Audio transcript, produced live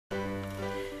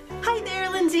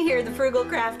Lindsay here, the Frugal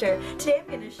Crafter. Today I'm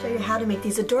going to show you how to make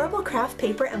these adorable craft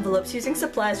paper envelopes using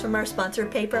supplies from our sponsor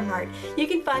Paper Mart. You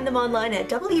can find them online at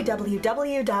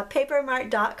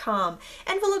www.papermart.com.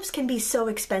 Envelopes can be so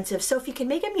expensive, so if you can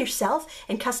make them yourself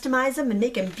and customize them and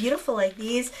make them beautiful like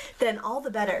these, then all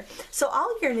the better. So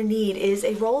all you're going to need is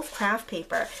a roll of craft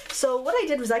paper. So what I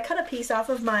did was I cut a piece off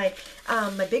of my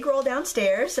my big roll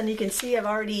downstairs, and you can see I've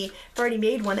already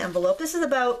made one envelope. This is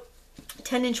about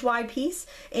 10-inch wide piece,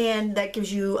 and that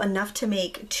gives you enough to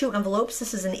make 2 envelopes.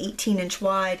 This is an 18-inch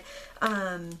wide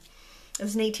it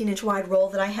was an 18-inch wide roll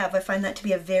that I have. I find that to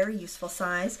be a very useful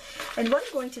size. And what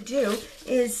I'm going to do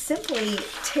is simply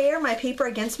tear my paper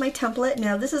against my template.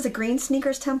 Now this is a green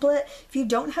sneakers template. If you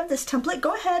don't have this template,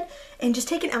 go ahead and just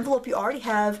take an envelope you already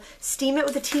have, steam it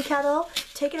with a tea kettle,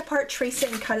 take it apart, trace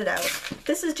it, and cut it out.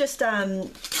 This is just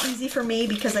easy for me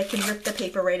because I can rip the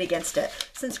paper right against it.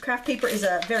 Since craft paper is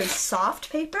a very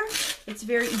soft paper, it's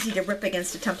very easy to rip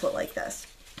against a template like this.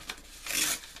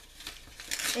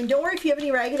 And don't worry if you have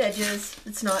any ragged edges,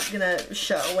 it's not gonna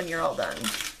show when you're all done.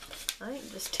 Alright,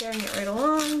 just tearing it right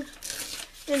along.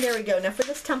 And there we go. Now for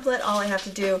this template, all I have to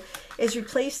do is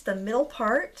replace the middle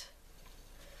part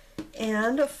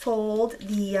and fold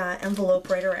the envelope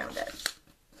right around it.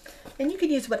 And you can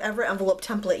use whatever envelope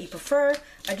template you prefer.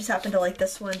 I just happen to like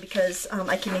this one because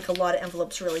I can make a lot of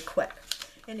envelopes really quick.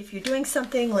 And if you're doing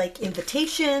something like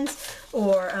invitations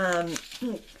or I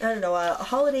don't know, a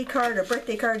holiday card or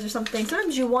birthday cards or something,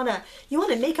 sometimes you wanna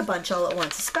make a bunch all at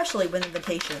once, especially with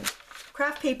invitations.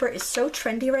 Craft paper is so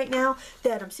trendy right now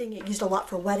that I'm seeing it used a lot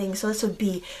for weddings, so this would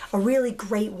be a really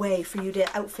great way for you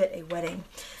to outfit a wedding.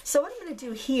 So what I'm going to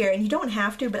do here, and you don't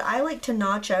have to, but I like to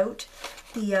notch out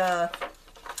the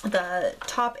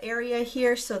top area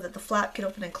here so that the flap can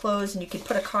open and close and you can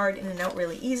put a card in and out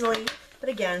really easily. But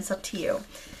again, it's up to you.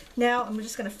 Now I'm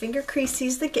just going to finger crease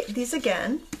these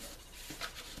again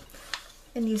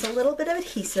and use a little bit of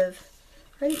adhesive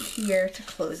right here to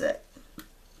close it.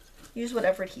 Use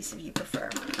whatever adhesive you prefer.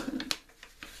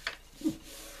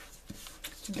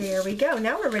 There we go.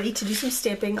 Now we're ready to do some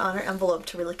stamping on our envelope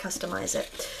to really customize it.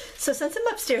 So since I'm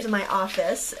upstairs in my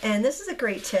office, and this is a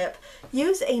great tip,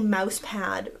 use a mouse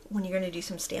pad when you're going to do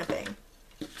some stamping.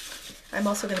 I'm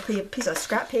also going to put a piece of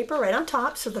scrap paper right on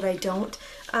top so that I don't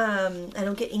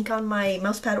get ink on my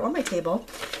mouse pad or my table.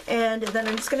 And then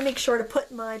I'm just going to make sure to put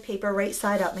my paper right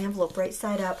side up, my envelope right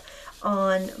side up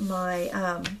on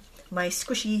my my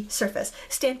squishy surface.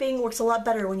 Stamping works a lot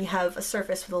better when you have a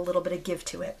surface with a little bit of give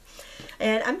to it.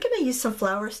 And I'm going to use some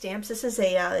flower stamps. This is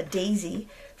a daisy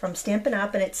from Stampin'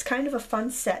 Up, and it's kind of a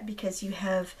fun set because you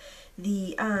have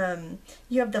the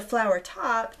flower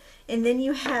top, and then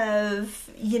you have,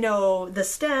 you know, the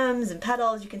stems and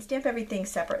petals. You can stamp everything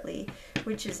separately,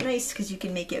 which is nice because you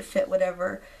can make it fit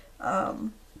whatever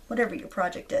your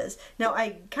project is. Now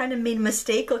I kind of made a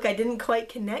mistake. Look, I didn't quite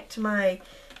connect my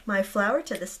flower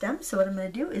to the stem, so what I'm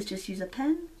going to do is just use a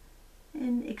pen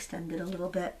and extend it a little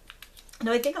bit.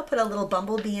 Now I think I'll put a little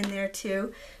bumblebee in there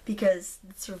too because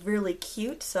it's really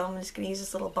cute, so I'm just going to use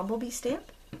this little bumblebee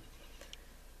stamp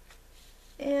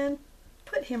and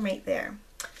put him right there.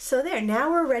 So there,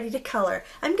 now we're ready to color.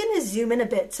 I'm going to zoom in a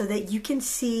bit so that you can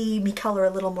see me color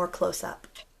a little more close up.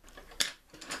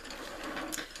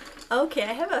 Okay,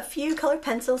 I have a few colored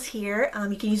pencils here.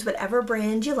 You can use whatever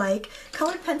brand you like.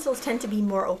 Colored pencils tend to be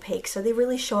more opaque, so they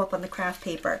really show up on the craft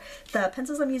paper. The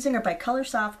pencils I'm using are by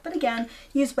Colorsoft, but again,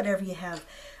 use whatever you have.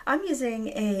 I'm using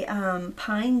a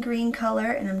pine green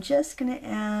color, and I'm just going to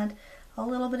add a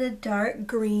little bit of dark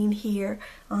green here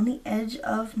on the edge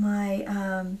of my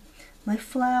my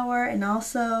flower, and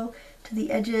also to the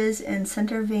edges and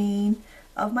center vein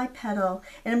of my petal.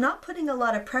 And I'm not putting a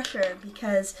lot of pressure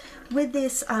because with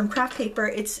this craft paper,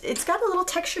 it's got a little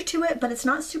texture to it, but it's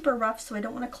not super rough, so I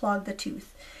don't want to clog the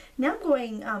tooth. Now I'm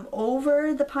going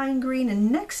over the pine green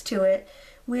and next to it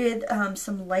with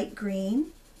some light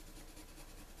green.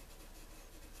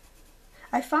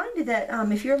 I find that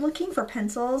if you're looking for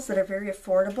pencils that are very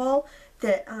affordable,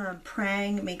 that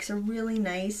Prang makes a really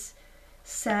nice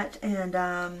set, and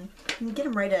you can get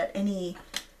them right at any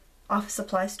office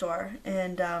supply store,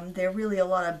 and they're really a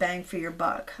lot of bang for your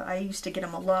buck. I used to get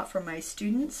them a lot for my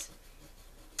students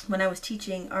when I was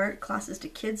teaching art classes to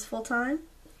kids full-time.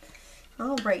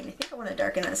 Alright, I think I want to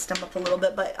darken that stem up a little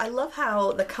bit, but I love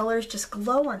how the colors just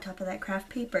glow on top of that craft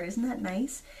paper. Isn't that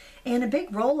nice? And a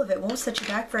big roll of it won't set you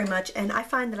back very much, and I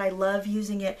find that I love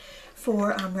using it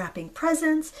for wrapping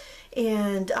presents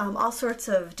and all sorts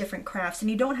of different crafts,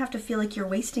 and you don't have to feel like you're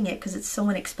wasting it because it's so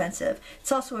inexpensive.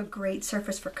 It's also a great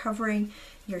surface for covering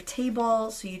your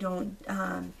table so you don't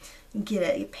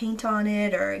get paint on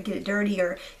it or get it dirty,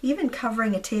 or even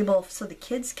covering a table so the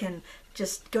kids can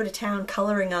just go to town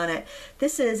coloring on it.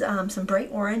 This is some bright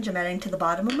orange I'm adding to the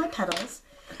bottom of my petals.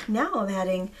 Now I'm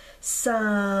adding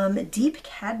some deep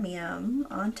cadmium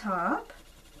on top.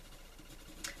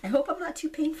 I hope I'm not too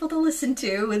painful to listen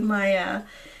to with my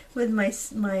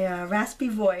raspy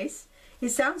voice. It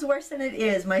sounds worse than it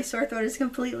is. My sore throat is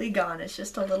completely gone. It's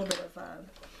just a little bit of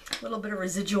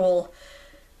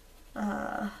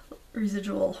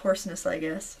residual hoarseness, I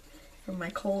guess, from my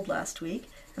cold last week.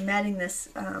 I'm adding this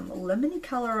lemony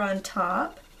color on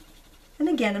top. And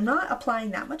again, I'm not applying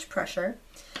that much pressure.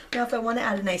 Now if I want to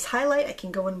add a nice highlight, I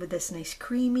can go in with this nice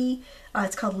creamy,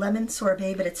 it's called Lemon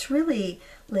Sorbet, but it's really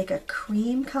like a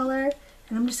cream color.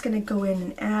 And I'm just going to go in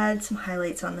and add some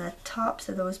highlights on the tops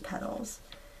of those petals.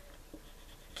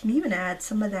 Can even add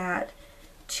some of that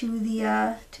to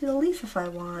the leaf if I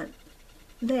want.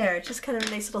 There, just kind of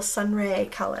a nice little sunray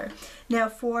color. Now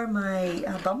for my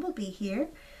bumblebee here,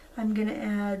 I'm going to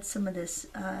add some of this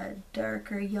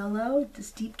darker yellow,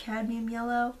 this deep cadmium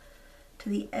yellow, to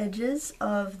the edges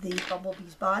of the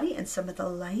bumblebee's body, and some of the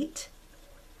light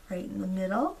right in the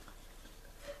middle.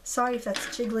 Sorry if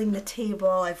that's jiggling the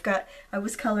table. I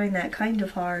was coloring that kind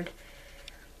of hard.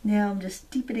 Now I'm just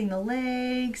deepening the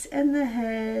legs and the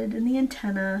head and the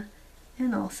antenna,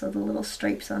 and also the little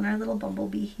stripes on our little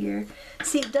bumblebee here.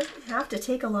 See, it doesn't have to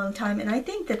take a long time, and I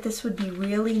think that this would be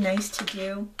really nice to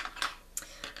do.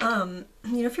 You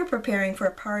know, if you're preparing for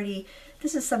a party,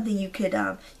 this is something you could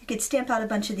stamp out a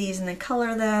bunch of these and then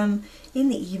color them in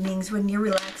the evenings when you're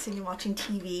relaxing and watching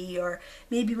TV, or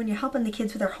maybe when you're helping the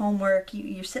kids with their homework,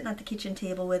 you're sitting at the kitchen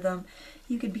table with them.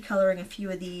 You could be coloring a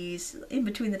few of these in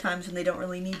between the times when they don't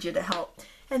really need you to help.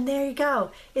 And there you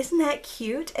go. Isn't that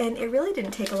cute? And it really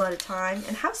didn't take a lot of time.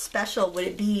 And how special would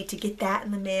it be to get that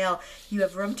in the mail? You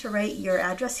have room to write your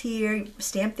address here,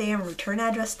 stamp there, and return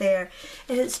address there.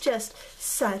 And it's just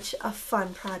such a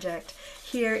fun project.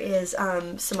 Here is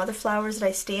some other flowers that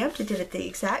I stamped. I did it the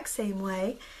exact same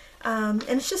way. And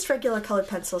it's just regular colored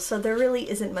pencils, so there really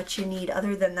isn't much you need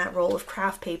other than that roll of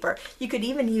craft paper. You could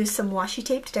even use some washi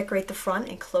tape to decorate the front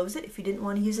and close it if you didn't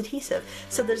want to use adhesive.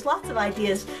 So there's lots of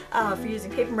ideas for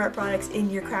using Paper Mart products in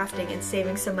your crafting and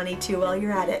saving some money too while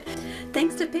you're at it.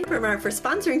 Thanks to Paper Mart for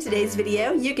sponsoring today's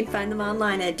video. You can find them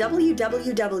online at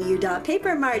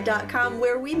www.papermart.com,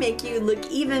 where we make you look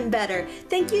even better.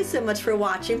 Thank you so much for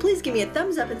watching. Please give me a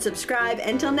thumbs up and subscribe.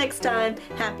 Until next time,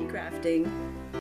 happy crafting.